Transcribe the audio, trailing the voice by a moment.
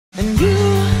And you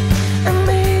and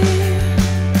me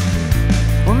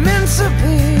were meant to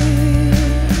be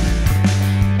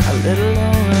a little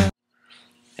lower.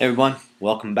 Hey everyone,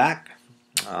 welcome back.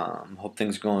 Hope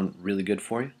things are going really good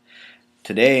for you.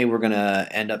 Today we're going to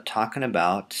end up talking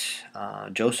about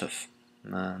Joseph,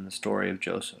 the story of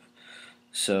Joseph.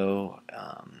 So,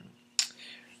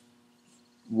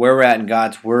 where we're at in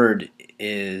God's Word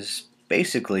is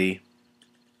basically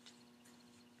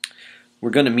we're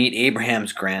going to meet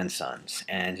Abraham's grandsons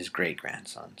and his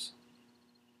great-grandsons.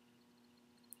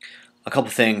 A couple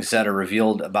things that are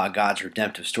revealed about God's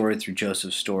redemptive story through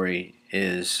Joseph's story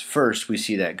is, first, we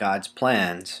see that God's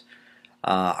plans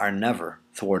are never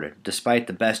thwarted, despite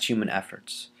the best human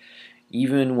efforts.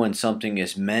 Even when something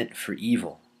is meant for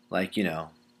evil, like, getting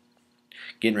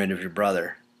rid of your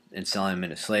brother and selling him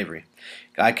into slavery,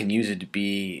 God can use it to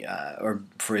be, or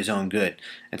for his own good.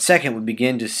 And second, we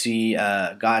begin to see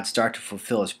God start to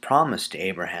fulfill his promise to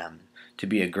Abraham to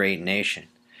be a great nation.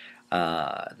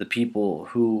 The people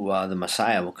who the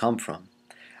Messiah will come from.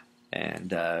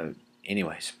 And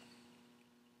anyways.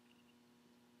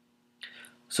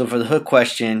 So for the hook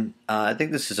question, I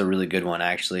think this is a really good one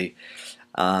actually.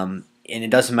 And it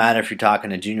doesn't matter if you're talking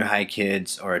to junior high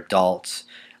kids or adults.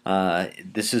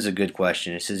 This is a good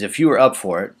question. It says, if you were up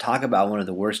for it, talk about one of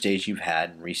the worst days you've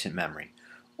had in recent memory.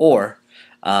 Or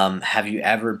have you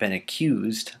ever been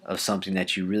accused of something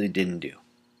that you really didn't do?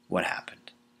 What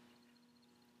happened?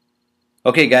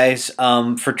 Okay, guys,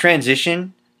 for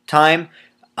transition time,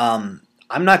 I'm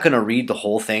not going to read the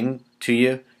whole thing to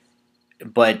you,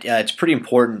 but it's pretty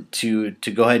important to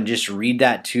go ahead and just read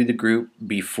that to the group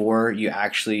before you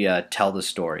actually tell the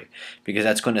story, because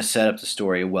that's going to set up the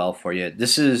story well for you.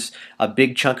 This is a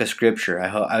big chunk of scripture.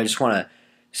 I just want to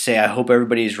say I hope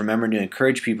everybody's remembering to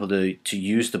encourage people to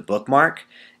use the bookmark,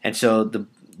 and so the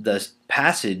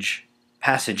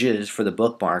passages for the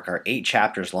bookmark are 8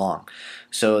 chapters long.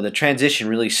 So the transition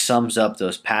really sums up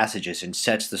those passages and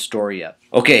sets the story up.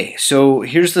 Okay, so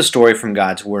here's the story from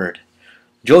God's Word.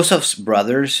 Joseph's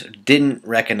brothers didn't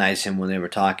recognize him when they were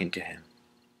talking to him.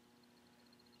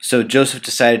 So Joseph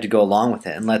decided to go along with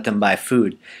it and let them buy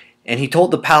food. And he told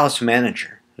the palace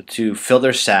manager to fill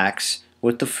their sacks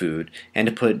with the food and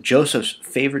to put Joseph's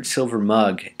favorite silver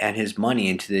mug and his money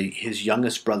into his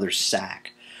youngest brother's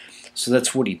sack. So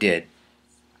that's what he did.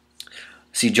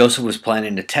 See, Joseph was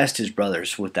planning to test his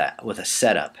brothers with a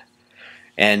setup.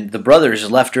 And the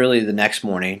brothers left early the next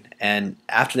morning, and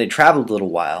after they traveled a little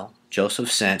while,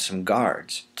 Joseph sent some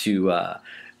guards to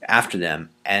after them,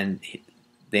 and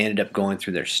they ended up going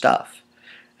through their stuff.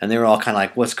 And they were all kind of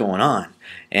like, what's going on?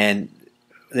 And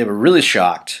they were really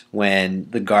shocked when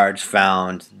the guards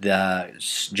found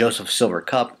Joseph's silver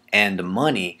cup and the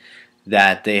money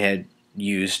that they had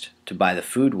used to buy the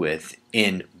food with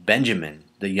in Benjamin,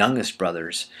 the youngest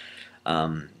brother's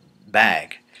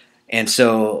bag. And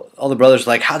so all the brothers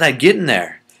were like, how'd that get in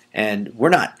there? And we're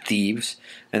not thieves.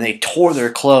 And they tore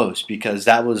their clothes because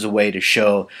that was a way to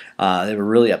show they were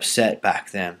really upset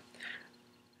back then.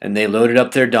 And they loaded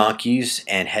up their donkeys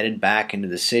and headed back into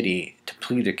the city to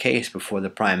plead their case before the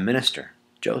prime minister,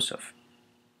 Joseph.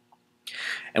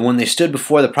 And when they stood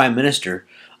before the prime minister,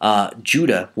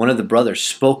 Judah, one of the brothers,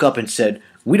 spoke up and said,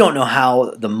 we don't know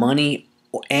how the money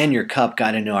and your cup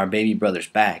got into our baby brother's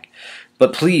bag.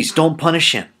 But please, don't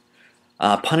punish him.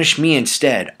 Punish me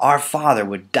instead. Our father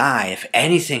would die if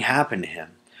anything happened to him.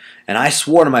 And I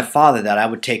swore to my father that I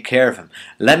would take care of him.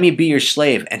 Let me be your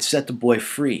slave and set the boy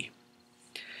free.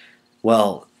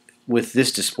 Well, with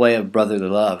this display of brotherly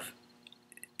love,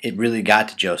 it really got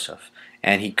to Joseph.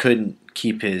 And he couldn't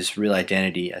keep his real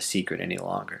identity a secret any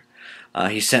longer.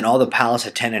 He sent all the palace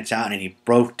attendants out, and he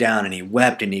broke down and he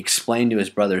wept and he explained to his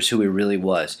brothers who he really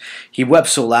was. He wept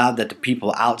so loud that the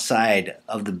people outside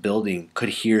of the building could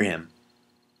hear him.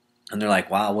 And they're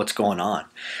like, wow, what's going on?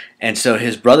 And so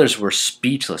his brothers were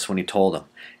speechless when he told them.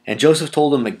 And Joseph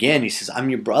told them again, he says, I'm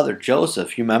your brother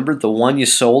Joseph. You remember the one you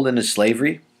sold into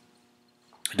slavery?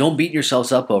 Don't beat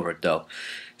yourselves up over it, though.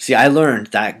 See, I learned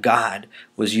that God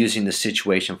was using the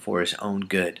situation for his own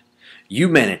good. You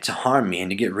meant it to harm me and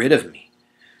to get rid of me.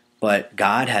 But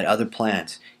God had other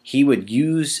plans. He would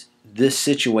use this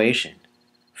situation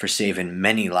for saving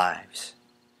many lives.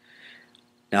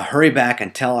 Now hurry back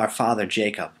and tell our father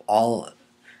Jacob, all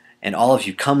of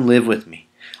you, come live with me.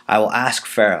 I will ask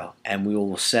Pharaoh, and we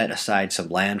will set aside some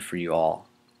land for you all.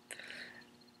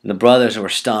 And the brothers were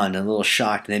stunned and a little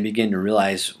shocked, and they began to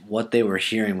realize what they were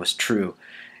hearing was true.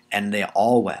 And they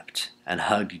all wept and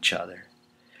hugged each other.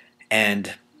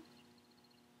 And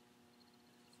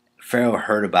Pharaoh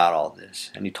heard about all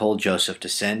this, and he told Joseph to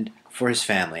send for his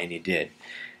family, and he did.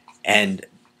 And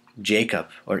Jacob,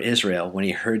 or Israel, when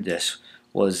he heard this,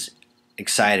 was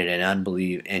excited and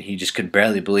unbelieved, and he just could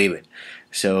barely believe it.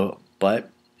 So, but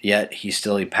yet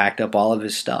he packed up all of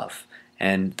his stuff,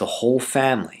 and the whole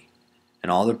family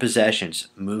and all their possessions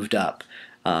moved up,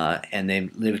 and they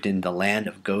lived in the land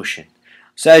of Goshen.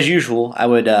 So as usual, I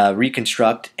would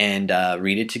reconstruct and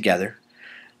read it together.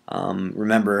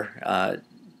 Remember,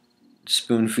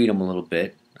 spoon feed them a little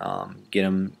bit, get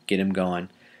them going.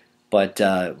 But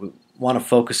we want to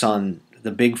focus on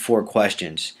the big four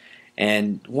questions.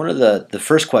 And one of the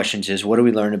first questions is, what do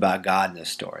we learn about God in this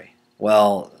story?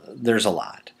 Well, there's a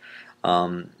lot.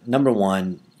 Number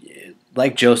one,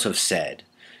 like Joseph said,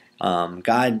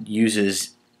 God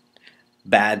uses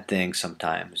bad things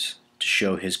sometimes to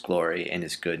show His glory and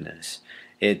His goodness.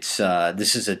 This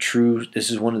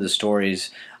is one of the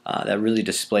stories that really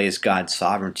displays God's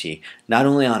sovereignty, not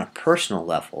only on a personal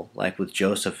level, like with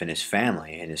Joseph and his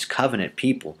family and his covenant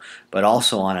people, but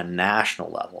also on a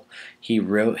national level. He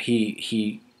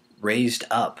raised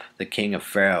up the king of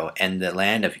Pharaoh and the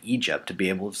land of Egypt to be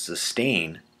able to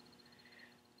sustain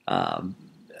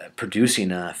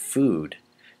producing food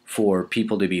for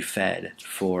people to be fed,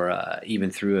 for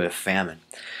even through a famine.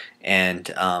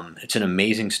 And it's an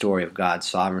amazing story of God's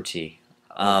sovereignty.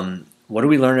 What do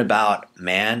we learn about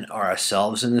man or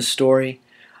ourselves in this story?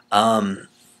 I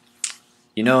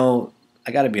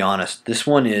got to be honest. This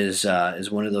one is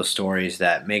one of those stories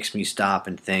that makes me stop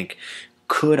and think: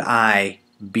 could I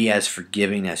be as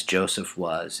forgiving as Joseph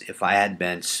was if I had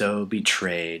been so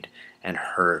betrayed and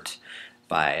hurt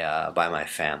by my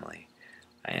family?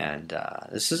 And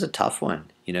this is a tough one.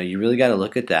 You really got to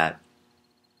look at that.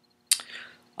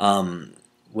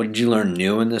 What did you learn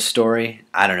new in this story?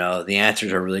 I don't know. The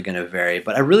answers are really going to vary,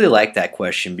 but I really like that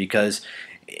question because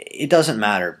it doesn't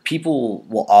matter. People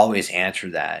will always answer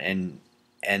that,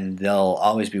 and they'll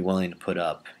always be willing to put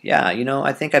up, yeah,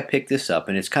 I think I picked this up,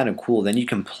 and it's kind of cool. Then you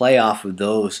can play off of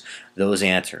those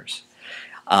answers.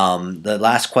 The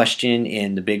last question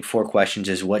in the big four questions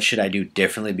is, what should I do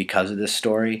differently because of this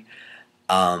story?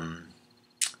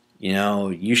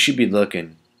 You should be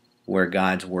looking where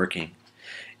God's working.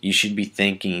 You should be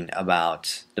thinking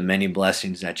about the many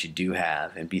blessings that you do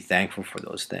have and be thankful for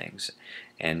those things,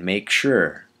 and make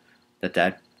sure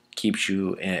that keeps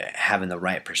you having the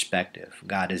right perspective.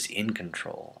 God is in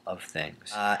control of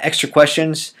things. Extra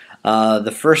questions.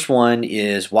 The first one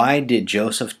is, why did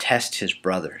Joseph test his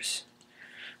brothers?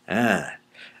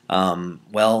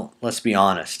 Well, let's be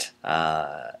honest.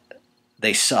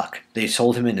 They suck. They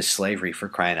sold him into slavery, for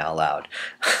crying out loud.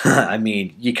 I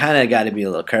mean, you kind of got to be a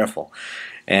little careful.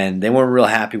 And they weren't real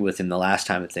happy with him the last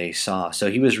time that they saw.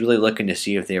 So he was really looking to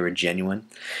see if they were genuine,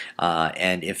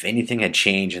 and if anything had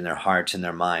changed in their hearts and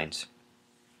their minds.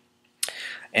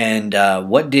 And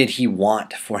what did he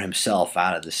want for himself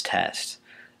out of this test?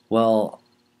 Well,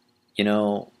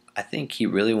 I think he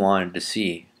really wanted to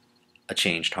see a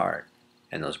changed heart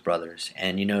in those brothers.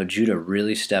 And Judah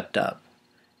really stepped up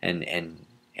and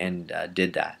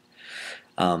did that.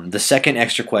 The second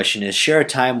extra question is, share a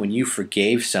time when you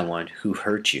forgave someone who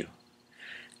hurt you.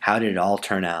 How did it all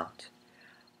turn out?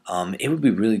 It would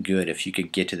be really good if you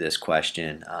could get to this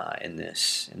question in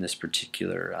this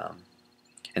particular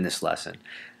in this lesson.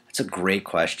 It's a great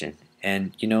question,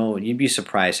 and you'd be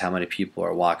surprised how many people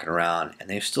are walking around and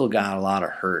they've still got a lot of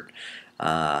hurt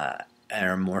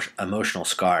and more emotional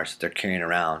scars that they're carrying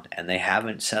around, and they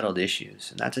haven't settled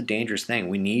issues, and that's a dangerous thing.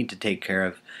 We need to take care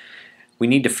of. We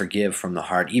need to forgive from the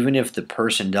heart, even if the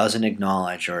person doesn't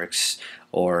acknowledge or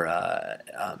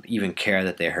even care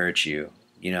that they hurt you.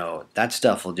 That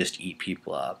stuff will just eat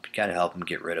people up. You got to help them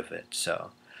get rid of it.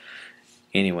 So,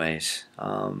 anyways,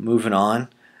 moving on.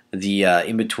 The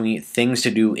in between things to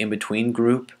do in between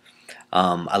group.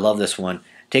 I love this one.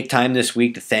 Take time this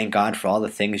week to thank God for all the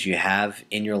things you have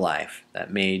in your life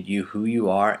that made you who you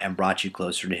are and brought you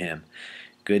closer to Him.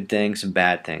 Good things and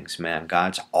bad things, man.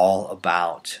 God's all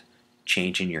about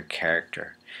changing your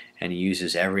character, and He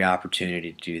uses every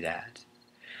opportunity to do that.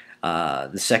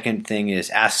 The second thing is,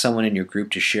 ask someone in your group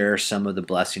to share some of the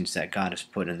blessings that God has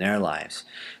put in their lives.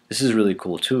 This is really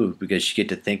cool too, because you get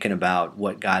to thinking about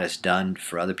what God has done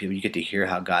for other people. You get to hear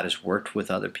how God has worked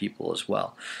with other people as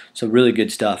well. So really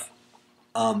good stuff.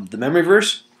 The memory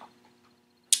verse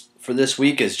for this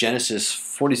week is Genesis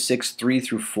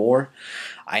 46:3-4.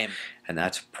 And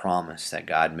that's a promise that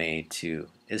God made to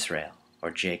Israel,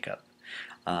 or Jacob.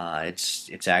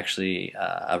 It's actually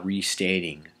a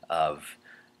restating of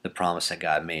the promise that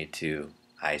God made to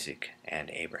Isaac and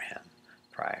Abraham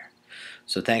prior.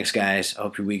 So thanks, guys. I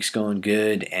hope your week's going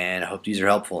good, and I hope these are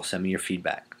helpful. Send me your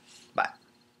feedback.